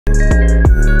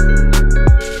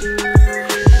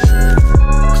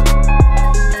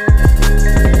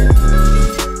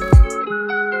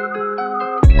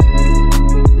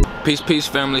Peace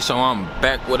family. So I'm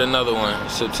back with another one.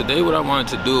 So today what I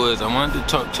wanted to do is I wanted to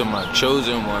talk to my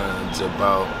chosen ones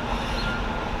about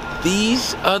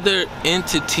these other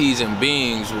entities and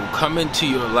beings will come into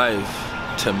your life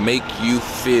to make you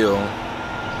feel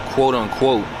quote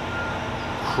unquote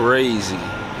crazy.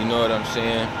 You know what I'm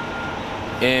saying?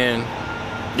 And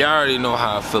y'all already know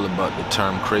how I feel about the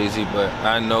term crazy, but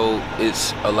I know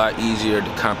it's a lot easier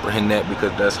to comprehend that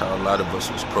because that's how a lot of us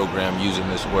was programmed using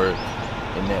this word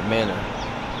in that manner.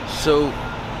 So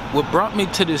what brought me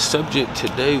to this subject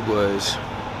today was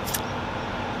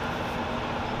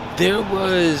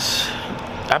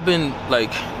I've been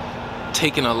like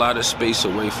taking a lot of space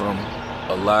away from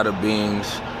a lot of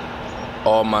beings,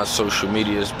 all my social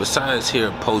medias besides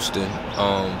here posting,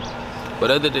 but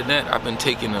other than that I've been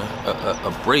taking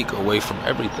a break away from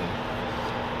everything.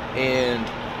 And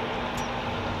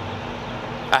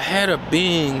I had a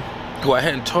being who I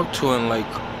hadn't talked to in like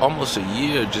almost a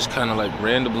year just kind of like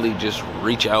randomly just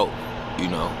reach out, you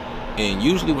know. And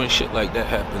usually when shit like that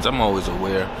happens, I'm always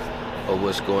aware of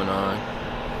what's going on.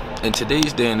 In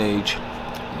today's day and age,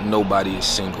 nobody is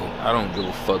single. I don't give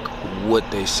a fuck what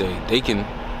they say. They can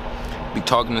be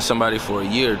talking to somebody for a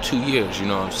year, 2 years, you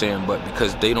know what I'm saying? But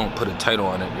because they don't put a title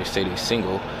on it, they say they're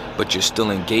single, but you're still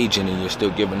engaging and you're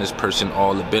still giving this person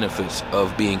all the benefits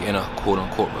of being in a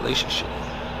quote-unquote relationship.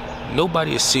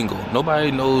 Nobody is single.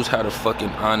 Nobody knows how to fucking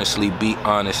honestly be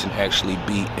honest and actually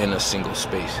be in a single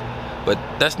space. But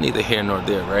that's neither here nor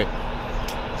there, right?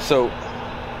 So,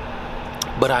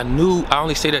 but I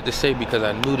only say that to say because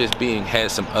I knew this being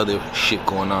had some other shit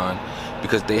going on,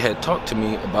 because they had talked to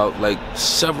me about like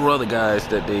several other guys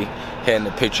that they had in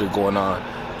the picture going on.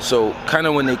 So kind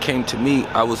of when they came to me,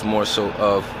 I was more so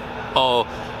of, oh,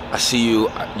 I see you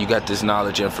got this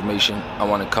knowledge, information, I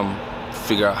want to come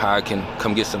figure out how I can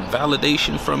come get some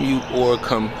validation from you or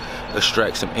come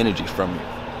extract some energy from you.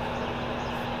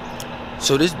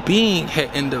 So this being had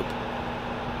ended up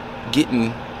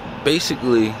getting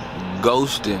basically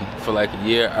ghosting for like a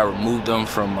year. I removed them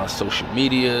from my social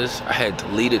medias. I had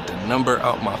deleted the number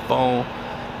out my phone,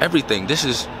 everything. This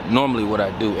is normally what I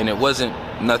do, and it wasn't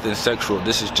nothing sexual.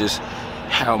 This is just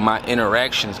how my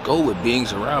interactions go with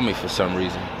beings around me for some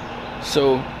reason.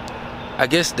 So I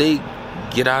guess they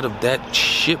get out of that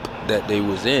ship that they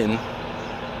was in.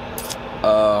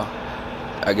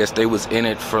 I guess they was in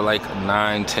it for like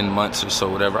 9-10 months or so,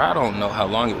 whatever. I don't know how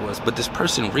long it was, but this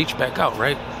person reached back out,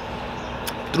 right?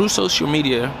 Through social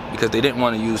media, because they didn't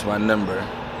want to use my number,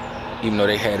 even though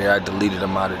they had it, I deleted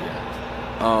them out of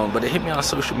there. But they hit me on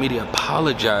social media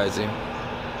apologizing,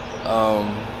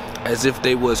 as if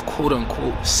they was quote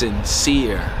unquote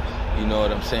sincere, you know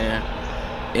what I'm saying?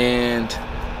 And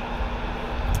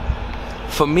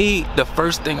for me, the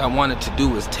first thing I wanted to do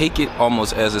was take it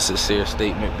almost as a sincere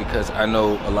statement, because I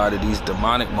know a lot of these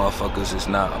demonic motherfuckers is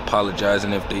not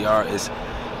apologizing. If they are, it's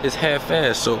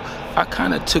half-assed. So I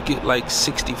kind of took it like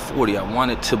 60-40. I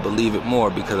wanted to believe it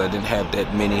more because I didn't have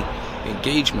that many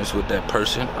engagements with that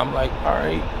person. I'm like, all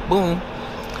right, boom.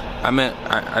 I mean,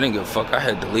 I didn't give a fuck. I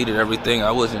had deleted everything.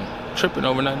 I wasn't tripping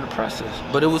over nothing in the process.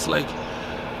 But it was like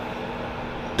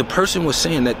the person was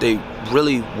saying that they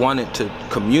really wanted to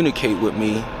communicate with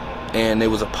me, and they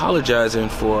was apologizing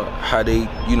for how they,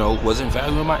 you know, wasn't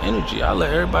valuing my energy. I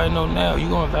let everybody know now, you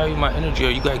gonna value my energy or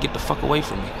you gotta get the fuck away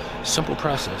from me. Simple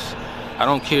process. I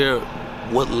don't care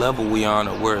what level we on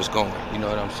or where it's going, you know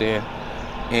what I'm saying?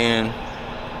 And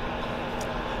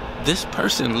this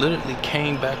person literally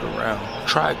came back around,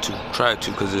 tried to,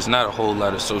 because there's not a whole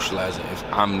lot of socializing if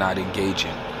I'm not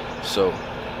engaging. So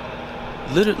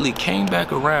literally came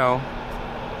back around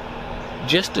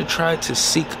just to try to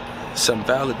seek some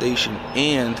validation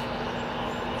and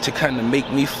to kind of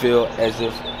make me feel as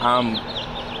if I'm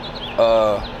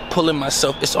pulling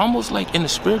myself. It's almost like in the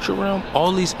spiritual realm,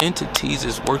 all these entities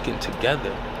is working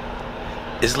together.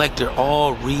 It's like they're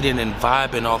all reading and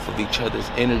vibing off of each other's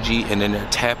energy, and then they're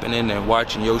tapping in and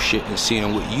watching your shit and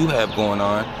seeing what you have going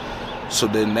on. So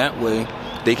then that way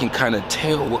they can kind of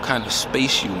tell what kind of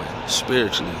space you in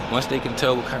spiritually. Once they can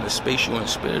tell what kind of space you in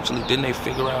spiritually, then they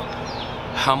figure out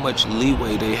how much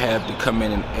leeway they have to come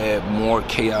in and add more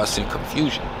chaos and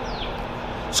confusion.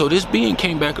 So this being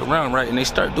came back around, right? And they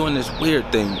start doing this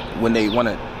weird thing when they want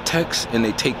to text and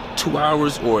they take 2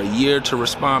 hours or a year to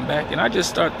respond back. And I just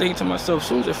start thinking to myself, as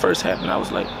soon as it first happened, I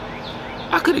was like,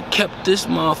 I could have kept this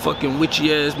motherfucking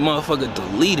witchy ass motherfucker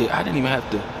deleted. I didn't even have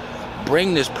to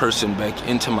bring this person back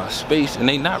into my space. And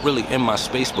they not really in my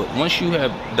space, but once you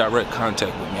have direct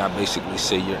contact with me, I basically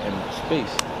say you're in my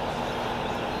space.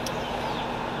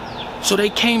 So they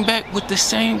came back with the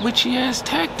same witchy ass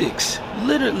tactics,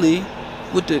 literally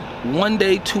with the 1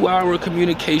 day, 2 hour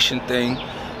communication thing.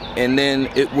 And then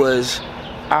it was,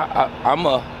 I'm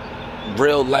a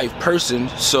real life person,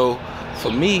 so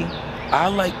for me, I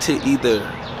like to either,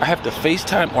 I have to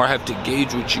FaceTime or I have to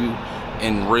engage with you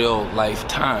in real life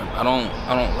time. I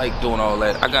don't like doing all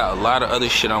that. I got a lot of other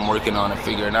shit I'm working on and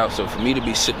figuring out, so for me to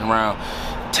be sitting around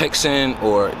texting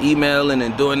or emailing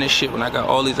and doing this shit when I got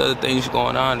all these other things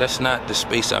going on, that's not the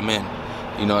space I'm in.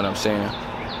 You know what I'm saying?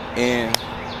 And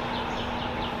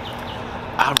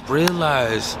I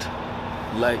realized,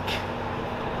 like,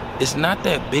 it's not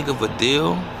that big of a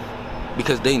deal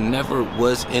because they never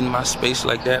was in my space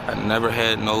like that. I never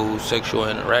had no sexual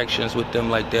interactions with them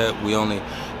like that. We only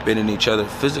been in each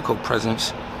other's physical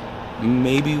presence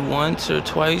maybe once or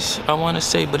twice, I want to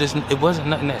say, but it wasn't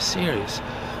nothing that serious.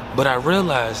 But I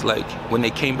realized, like, when they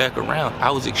came back around, I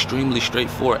was extremely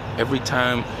straightforward. Every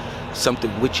time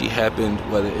something witchy happened,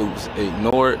 whether it was an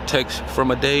ignored text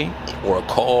from a day or a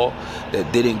call that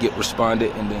didn't get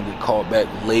responded and then get called back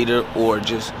later, or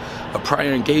just a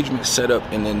prior engagement set up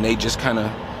and then they just kind of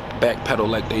backpedal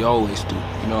like they always do.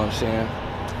 You know what I'm saying?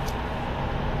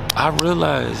 I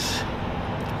realized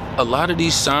a lot of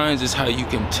these signs is how you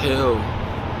can tell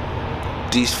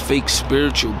these fake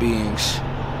spiritual beings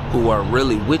who are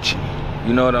really witchy.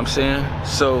 You know what I'm saying?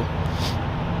 So,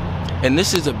 and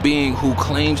this is a being who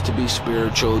claims to be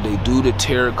spiritual. They do the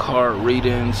tarot card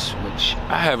readings, which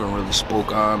I haven't really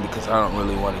spoke on because I don't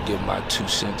really want to give my 2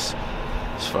 cents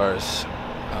as far as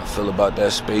I feel about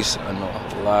that space. I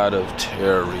know a lot of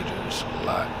tarot readers, a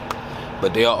lot.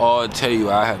 But they'll all tell you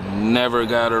I have never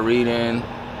got a reading.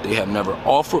 They have never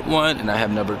offered one, and I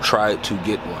have never tried to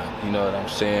get one. You know what I'm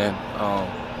saying?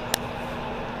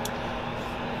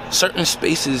 Certain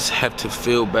spaces have to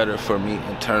feel better for me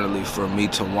internally for me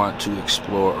to want to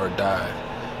explore or dive.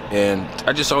 And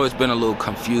I just always been a little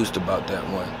confused about that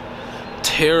one.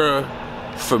 Terror,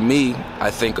 for me,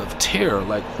 I think of terror,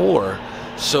 like horror.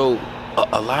 So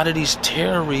a lot of these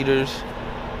tarot readers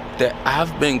that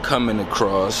I've been coming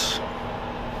across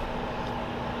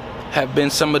have been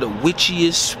some of the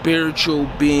witchiest spiritual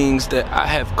beings that I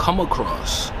have come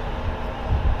across.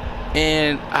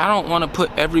 And I don't want to put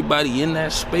everybody in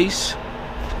that space.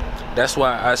 That's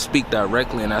why I speak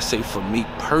directly and I say, for me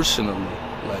personally,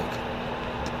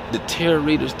 like, the tarot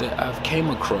readers that I've came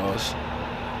across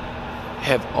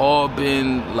have all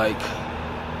been like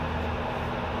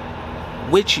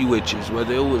witchy witches,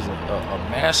 whether it was a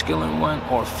masculine one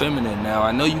or feminine. Now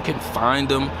I know you can find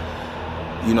them,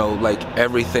 you know, like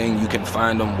everything, you can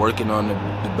find them working on the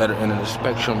better end of the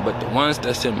spectrum, but the ones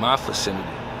that's in my vicinity.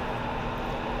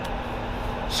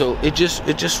 So it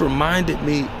just reminded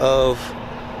me of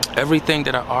everything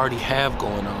that I already have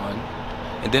going on,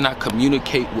 and then I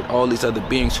communicate with all these other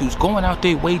beings who's going out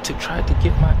their way to try to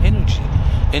get my energy.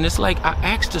 And it's like, I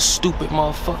asked the stupid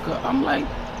motherfucker, I'm like,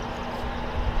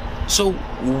 so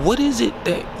what is it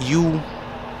that you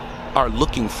are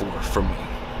looking for me?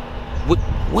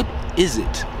 What is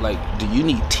it? Like, do you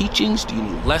need teachings? Do you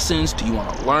need lessons? Do you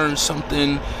want to learn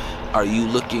something? Are you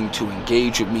looking to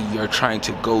engage with me? You're trying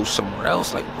to go somewhere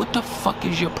else? Like, what the fuck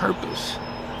is your purpose?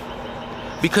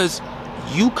 Because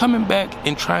you coming back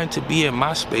and trying to be in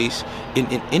my space, in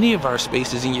any of our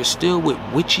spaces, and you're still with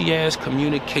witchy ass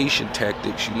communication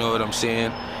tactics, you know what I'm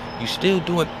saying? You still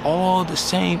doing all the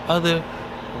same other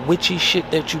witchy shit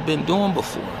that you've been doing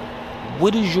before.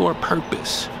 What is your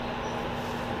purpose?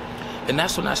 And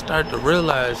that's when I started to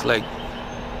realize, like,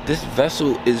 this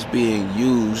vessel is being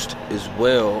used as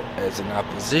well as an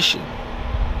opposition.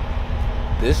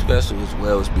 This vessel as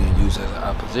well is being used as an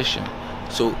opposition.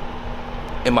 So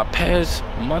in my past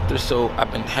month or so,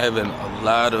 I've been having a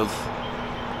lot of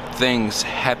things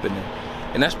happening.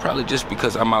 And that's probably just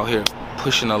because I'm out here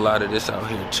pushing a lot of this out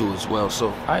here too as well. So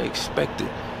I expect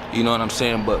it, you know what I'm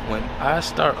saying? But when I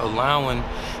start allowing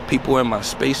people in my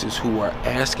spaces who are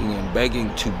asking and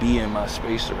begging to be in my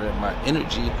space or in my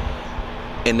energy,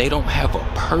 and they don't have a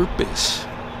purpose.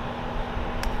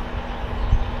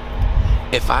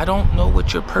 If I don't know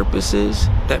what your purpose is,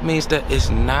 that means that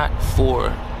it's not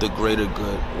for the greater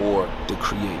good or the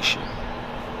creation.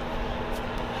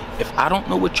 If I don't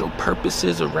know what your purpose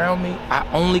is around me, I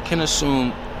only can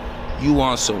assume you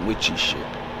on some witchy shit.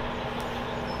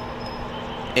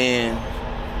 And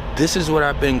this is what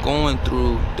I've been going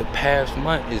through the past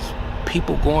month, is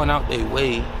people going out their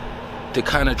way to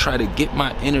kind of try to get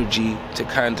my energy, to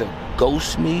kind of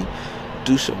ghost me,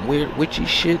 do some weird witchy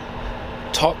shit,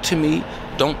 talk to me,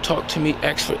 don't talk to me,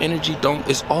 ask for energy, don't.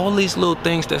 It's all these little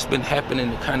things that's been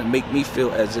happening to kind of make me feel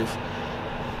as if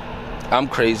I'm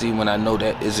crazy when I know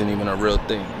that isn't even a real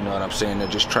thing. You know what I'm saying? They're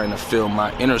just trying to fill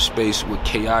my inner space with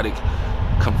chaotic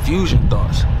confusion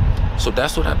thoughts. So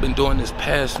that's what I've been doing this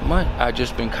past month. I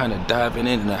just been kind of diving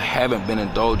in, and I haven't been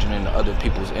indulging in other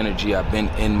people's energy. I've been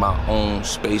in my own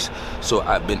space, so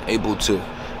I've been able to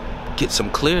get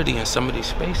some clarity in some of these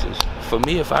spaces. For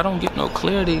me, if I don't get no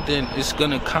clarity, then it's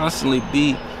gonna constantly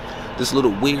be this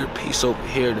little weird piece over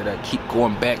here that I keep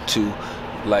going back to,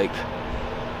 like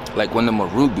one of my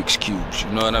Rubik's cubes, you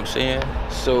know what I'm saying?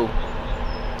 So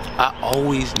I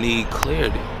always need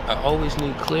clarity. I always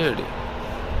need clarity.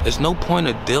 There's no point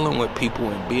of dealing with people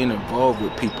and being involved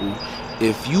with people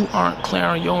if you aren't clear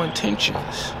on your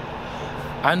intentions.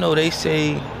 I know they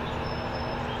say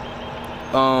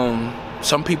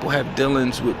some people have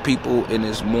dealings with people and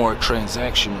it's more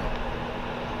transactional.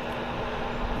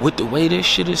 With the way this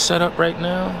shit is set up right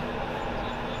now,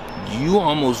 you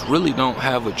almost really don't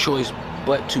have a choice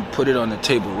but to put it on the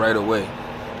table right away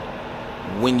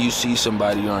when you see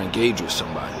somebody or engage with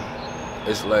somebody.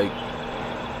 It's like,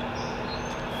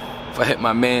 if I hit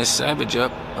my man Savage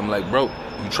up, I'm like, bro,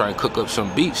 you try and cook up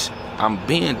some beats. I'm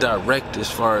being direct as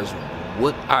far as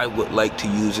what I would like to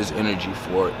use his energy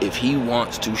for. If he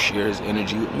wants to share his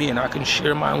energy with me, and I can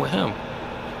share mine with him.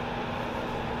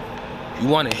 If you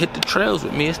want to hit the trails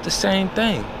with me, it's the same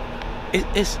thing.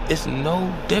 It's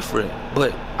no different.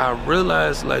 But I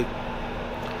realize, like,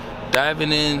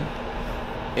 diving in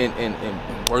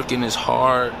and working as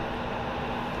hard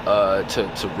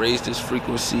to raise this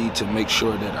frequency, to make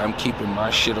sure that I'm keeping my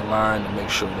shit aligned, to make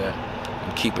sure that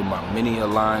I'm keeping my mini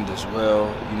aligned as well,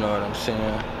 you know what I'm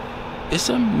saying? It's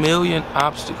a million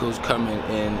obstacles coming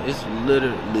in. It's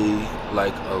literally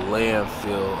like a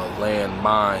landfill, a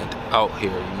landmine out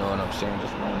here, you know what I'm saying?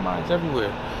 Just landmines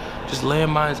everywhere. Just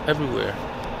landmines everywhere.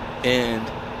 And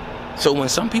so when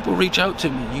some people reach out to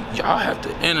me, y'all have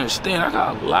to understand, I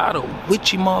got a lot of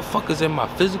witchy motherfuckers in my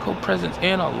physical presence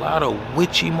and a lot of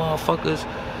witchy motherfuckers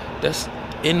that's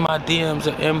in my DMs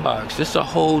or inbox. It's a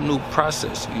whole new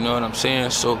process, you know what I'm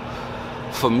saying? So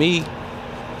for me,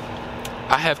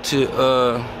 I have to,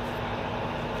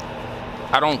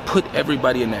 I don't put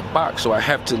everybody in that box, so I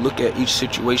have to look at each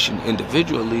situation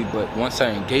individually. But once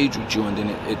I engage with you and then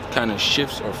it kind of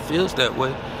shifts or feels that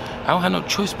way, I don't have no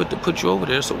choice but to put you over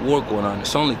there. There's a war going on.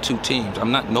 It's only two teams.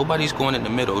 Nobody's going in the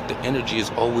middle. The energy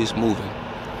is always moving.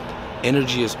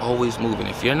 Energy is always moving.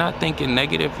 If you're not thinking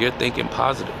negative, you're thinking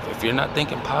positive. If you're not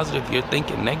thinking positive, you're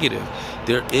thinking negative.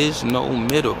 There is no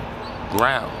middle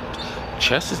ground.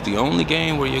 Chess is the only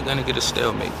game where you're gonna get a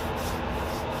stalemate.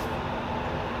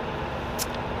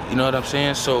 You know what I'm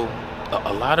saying? So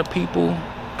a lot of people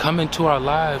come into our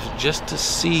lives just to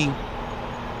see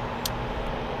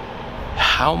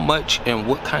how much and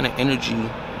what kind of energy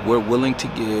we're willing to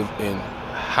give and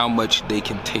how much they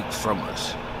can take from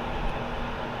us.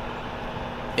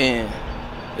 And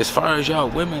as far as y'all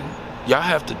women, y'all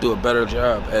have to do a better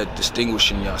job at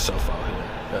distinguishing yourself out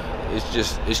here.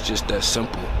 It's just that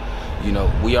simple. You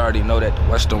know, we already know that the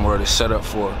Western world is set up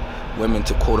for women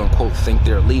to quote unquote think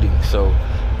they're leading. So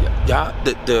y'all,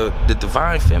 the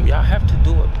divine femme, y'all have to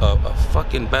do a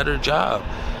fucking better job.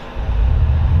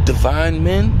 Divine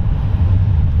men,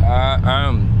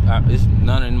 it's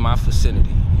none in my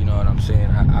vicinity. You know what I'm saying?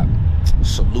 I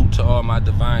salute to all my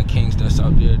divine kings that's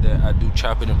out there that I do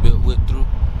chopping and build with through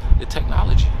the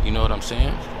technology. You know what I'm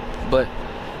saying? But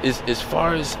as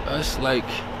far as us, like,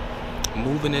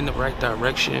 moving in the right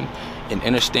direction and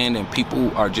understanding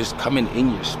people are just coming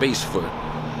in your space for,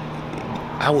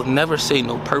 I would never say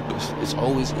no purpose. It's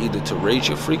always either to raise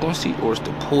your frequency or it's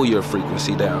to pull your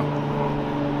frequency down.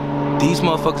 These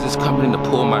motherfuckers is coming in to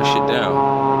pull my shit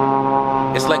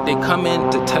down. It's like they come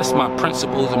in to test my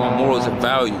principles and my morals and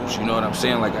values. You know what I'm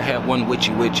saying? Like, I have one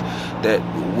witchy witch that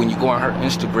when you go on her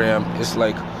Instagram, it's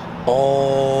like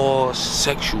all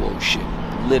sexual shit.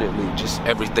 Literally, just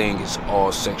everything is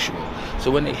all sexual. So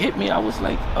when they hit me, I was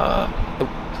like,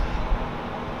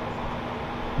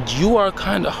 you are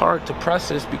kind of hard to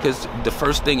process, because the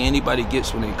first thing anybody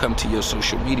gets when they come to your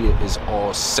social media is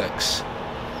all sex.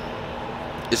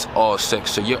 It's all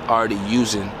sex. So you're already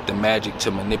using the magic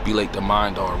to manipulate the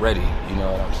mind already. You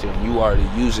know what I'm saying? You already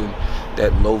using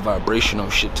that low vibrational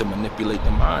shit to manipulate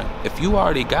the mind. If you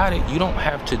already got it, you don't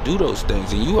have to do those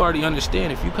things. And you already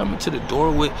understand, if you come into the door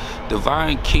with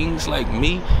divine kings like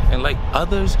me and like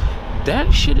others,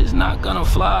 that shit is not gonna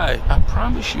fly. I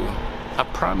promise you. I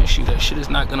promise you that shit is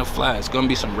not gonna fly. It's gonna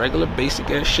be some regular basic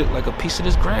ass shit like a piece of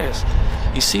this grass.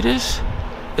 You see this?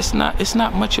 It's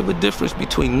not much of a difference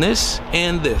between this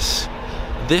and this.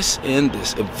 This and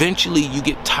this. Eventually you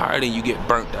get tired and you get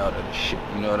burnt out of this shit.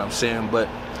 You know what I'm saying? But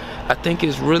I think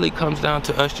it really comes down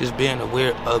to us just being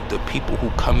aware of the people who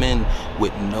come in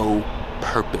with no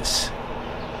purpose.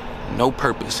 No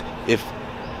purpose. If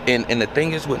And the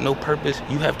thing is, with no purpose,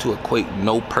 you have to equate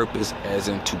no purpose as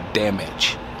into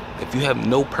damage. If you have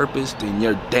no purpose, then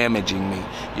you're damaging me.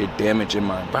 You're damaging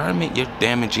my environment. You're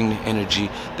damaging the energy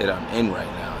that I'm in right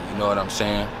now. You know what I'm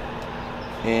saying?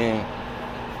 And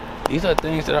these are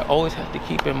things that I always have to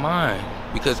keep in mind,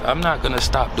 because I'm not going to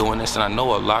stop doing this, and I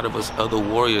know a lot of us other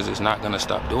warriors is not going to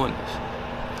stop doing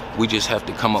this. We just have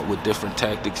to come up with different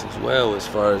tactics as well, as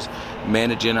far as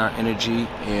managing our energy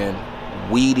and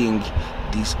weeding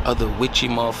these other witchy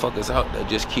motherfuckers out that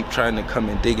just keep trying to come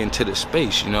and dig into the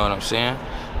space. You know what I'm saying?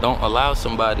 Don't allow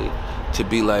somebody to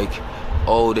be like,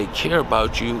 oh, they care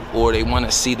about you or they want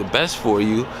to see the best for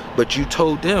you, but you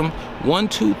told them 1,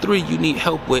 2, 3 you need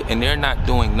help with, and they're not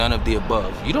doing none of the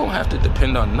above. You don't have to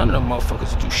depend on none of them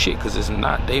motherfuckers to do shit, because it's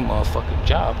not their motherfucking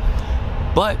job.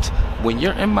 But when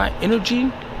you're in my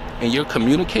energy and you're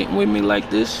communicating with me like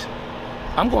this,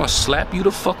 I'm gonna slap you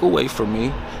the fuck away from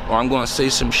me, or I'm gonna say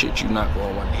some shit you're not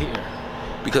gonna want to hear.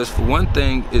 Because for one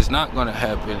thing, it's not gonna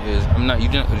happen is you're not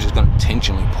just gonna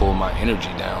intentionally pull my energy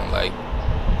down. Like,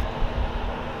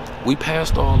 we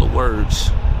passed all the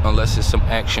words unless there's some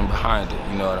action behind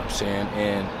it, you know what I'm saying?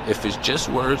 And if it's just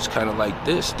words kind of like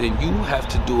this, then you have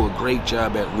to do a great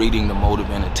job at reading the motive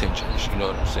and intentions, you know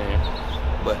what I'm saying?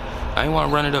 But I ain't want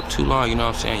to run it up too long, you know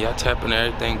what I'm saying? Y'all tapping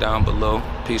everything down below.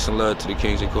 Peace and love to the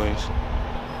kings and queens.